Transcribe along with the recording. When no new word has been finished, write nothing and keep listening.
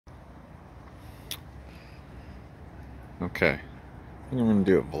Okay, I think I'm gonna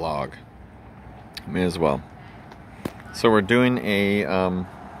do a vlog. May as well. So we're doing a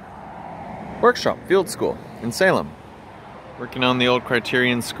workshop, field school in Salem. Working on the old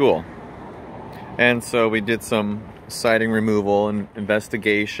Criterion School. And so we did some siding removal and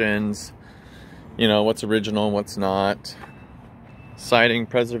investigations. You know, what's original and what's not. Siding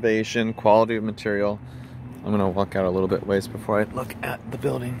preservation, quality of material. I'm gonna walk out a little bit ways before I look at the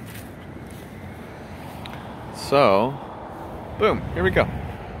building. So, boom, here we go.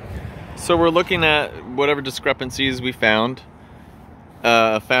 So we're looking at whatever discrepancies we found.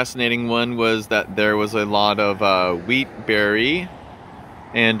 A fascinating one was that there was a lot of wheat berry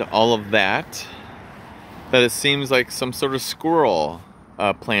and all of that it seems like some sort of squirrel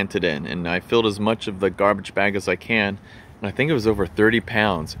planted in, and I filled as much of the garbage bag as I can, and I think it was over 30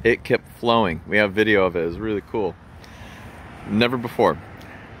 pounds. It kept flowing. We have video of it. It was really cool. Never before.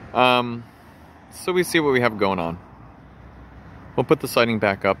 So we see what we have going on. We'll put the siding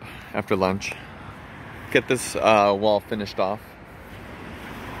back up after lunch. Get this wall finished off.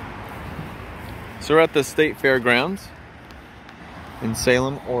 So we're at the State Fairgrounds in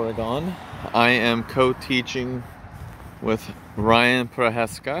Salem, Oregon. I am co-teaching with Ryan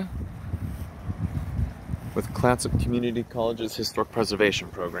Prohaska with Clatsop Community College's Historic Preservation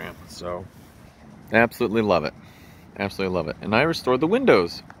Program. So, I absolutely love it. Absolutely love it. And I restored the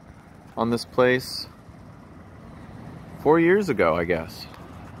windows on this place 4 years ago, I guess.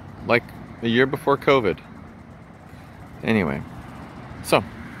 Like a year before COVID. Anyway, so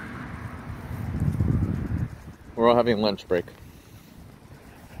we're all having lunch break.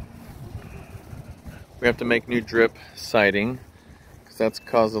 We have to make new drip siding because that's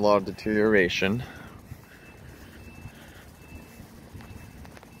caused a lot of deterioration.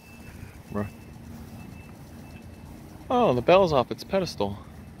 Oh, the bell's off its pedestal.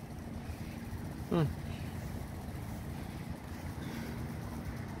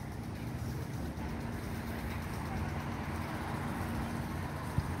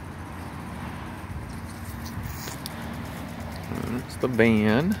 It's the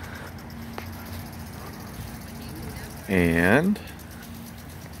van. And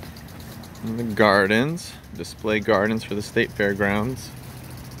the gardens, display gardens for the State Fairgrounds.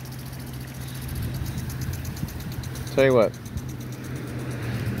 Tell you what,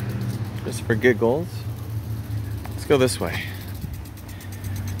 just for giggles, let's go this way.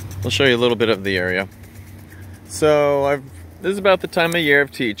 I'll show you a little bit of the area. So this is about the time of year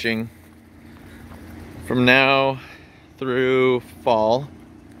of teaching. From now through fall.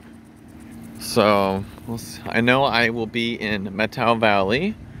 So I know I will be in Methow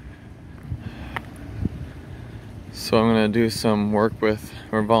Valley. So I'm going to do some work with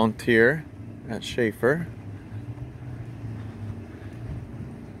or volunteer at Schaefer.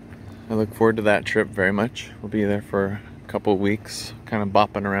 I look forward to that trip very much. We'll be there for a couple weeks, kind of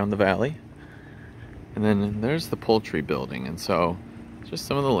bopping around the valley. And then there's the poultry building, and so just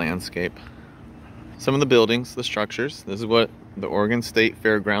some of the landscape. Some of the buildings, the structures. This is what the Oregon State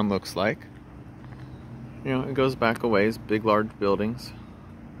Fairground looks like. You know, it goes back a ways, big, large buildings.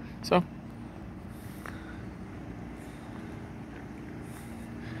 So.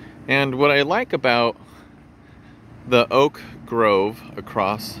 And what I like about the oak grove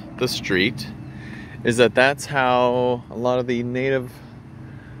across the street is that that's how a lot of the native,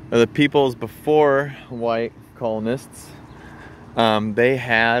 or the peoples before white colonists, they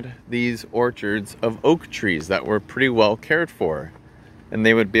had these orchards of oak trees that were pretty well cared for. And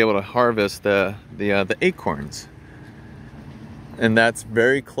they would be able to harvest the acorns. And that's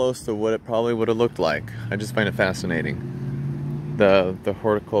very close to what it probably would have looked like. I just find it fascinating. The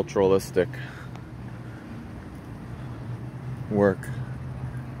horticulturalistic work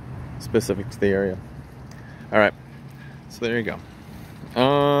specific to the area. Alright, so there you go.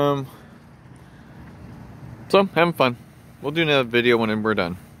 So, having fun. We'll do another video when we're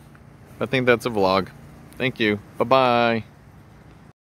done. I think that's a vlog. Thank you. Bye-bye.